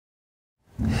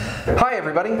Hi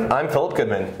everybody, I'm Philip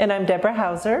Goodman. And I'm Deborah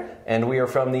Hauser. And we are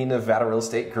from the Nevada Real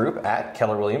Estate Group at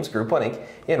Keller Williams Group 1 Inc.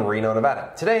 in Reno,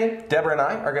 Nevada. Today, Deborah and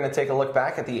I are going to take a look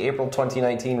back at the April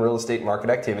 2019 real estate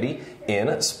market activity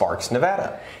in Sparks,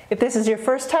 Nevada. If this is your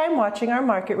first time watching our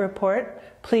market report,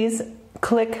 please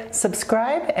click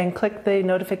subscribe and click the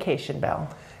notification bell.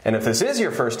 And if this is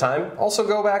your first time, also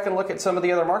go back and look at some of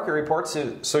the other market reports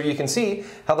so you can see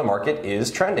how the market is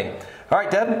trending. All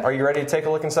right, Deb, are you ready to take a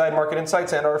look inside Market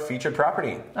Insights and our featured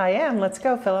property? I am. Let's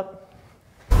go, Philip.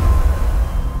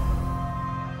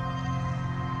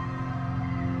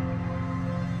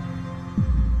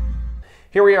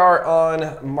 Here we are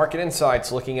on Market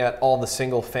Insights, looking at all the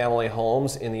single family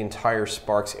homes in the entire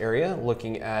Sparks area,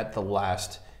 looking at the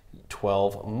last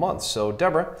 12 months. So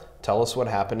Deborah, tell us what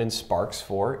happened in Sparks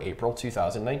for April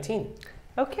 2019.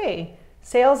 Okay,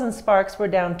 sales in Sparks were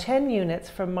down 10 units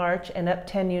from March and up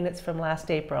 10 units from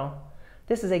last April.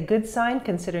 This is a good sign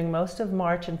considering most of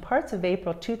March and parts of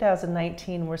April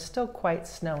 2019 were still quite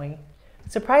snowy.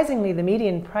 Surprisingly, the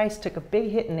median price took a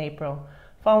big hit in April,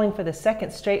 falling for the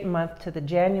second straight month to the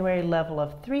January level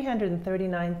of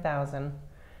 $339,000.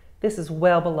 This is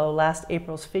well below last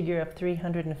April's figure of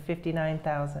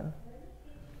 $359,000.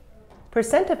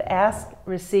 Percent of ask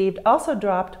received also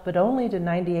dropped, but only to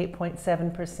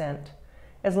 98.7%.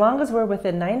 As long as we're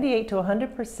within 98 to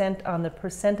 100% on the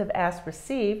percent of ask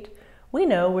received, we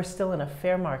know we're still in a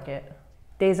fair market.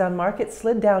 Days on market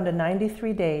slid down to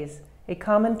 93 days, a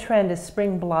common trend as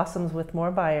spring blossoms with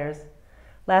more buyers.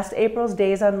 Last April's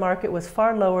days on market was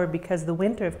far lower because the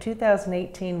winter of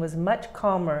 2018 was much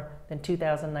calmer than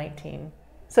 2019.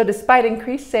 So despite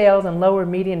increased sales and lower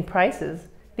median prices,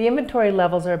 the inventory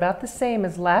levels are about the same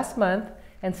as last month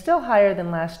and still higher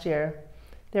than last year.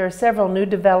 There are several new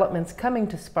developments coming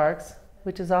to Sparks,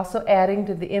 which is also adding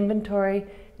to the inventory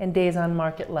and days on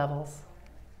market levels.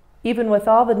 Even with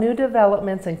all the new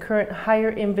developments and current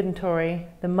higher inventory,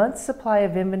 the month's supply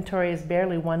of inventory is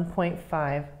barely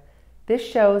 1.5. This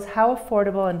shows how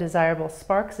affordable and desirable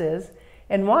Sparks is,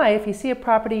 and why, if you see a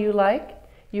property you like,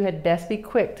 you had best be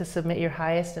quick to submit your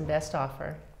highest and best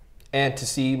offer. And to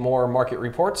see more market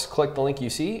reports, click the link you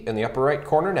see in the upper right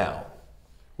corner now.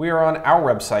 We are on our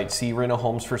website,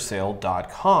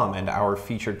 crenohomesforsale.com, and our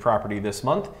featured property this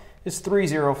month is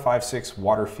 3056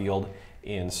 Waterfield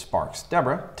in Sparks.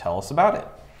 Deborah, tell us about it.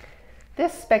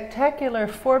 This spectacular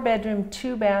 4-bedroom,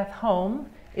 2-bath home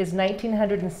is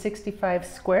 1,965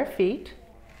 square feet,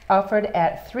 offered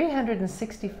at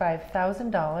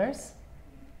 $365,000.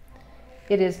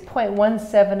 It is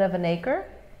 0.17 of an acre,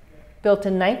 built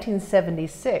in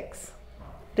 1976.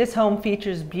 This home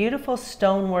features beautiful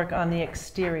stonework on the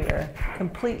exterior,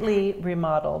 completely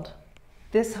remodeled.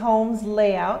 This home's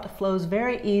layout flows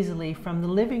very easily from the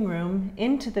living room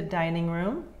into the dining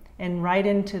room and right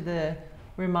into the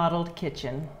remodeled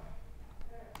kitchen.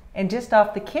 And just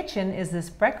off the kitchen is this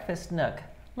breakfast nook.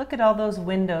 Look at all those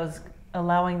windows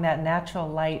allowing that natural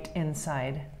light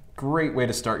inside. Great way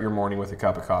to start your morning with a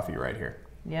cup of coffee right here.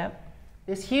 Yep.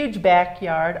 This huge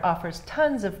backyard offers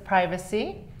tons of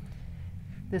privacy.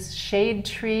 This shade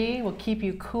tree will keep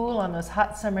you cool on those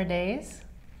hot summer days.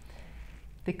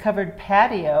 The covered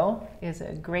patio is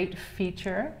a great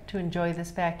feature to enjoy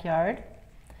this backyard.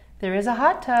 There is a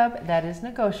hot tub that is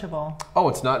negotiable. Oh,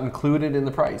 it's not included in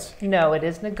the price? No, it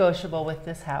is negotiable with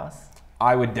this house.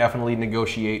 I would definitely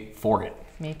negotiate for it.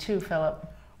 Me too, Philip.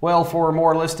 Well, for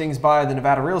more listings by the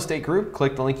Nevada Real Estate Group,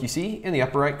 click the link you see in the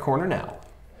upper right corner now.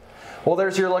 Well,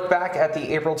 there's your look back at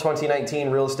the April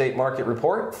 2019 real estate market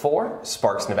report for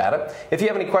Sparks, Nevada. If you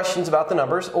have any questions about the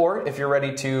numbers, or if you're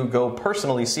ready to go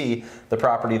personally see the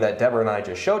property that Deborah and I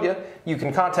just showed you, you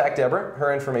can contact Deborah.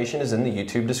 Her information is in the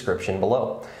YouTube description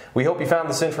below. We hope you found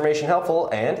this information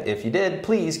helpful, and if you did,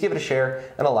 please give it a share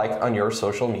and a like on your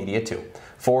social media too.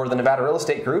 For the Nevada Real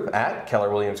Estate Group at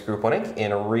Keller Williams Group 1 Inc.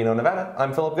 in Reno, Nevada,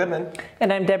 I'm Philip Goodman.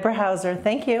 And I'm Deborah Hauser.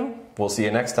 Thank you. We'll see you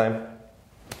next time.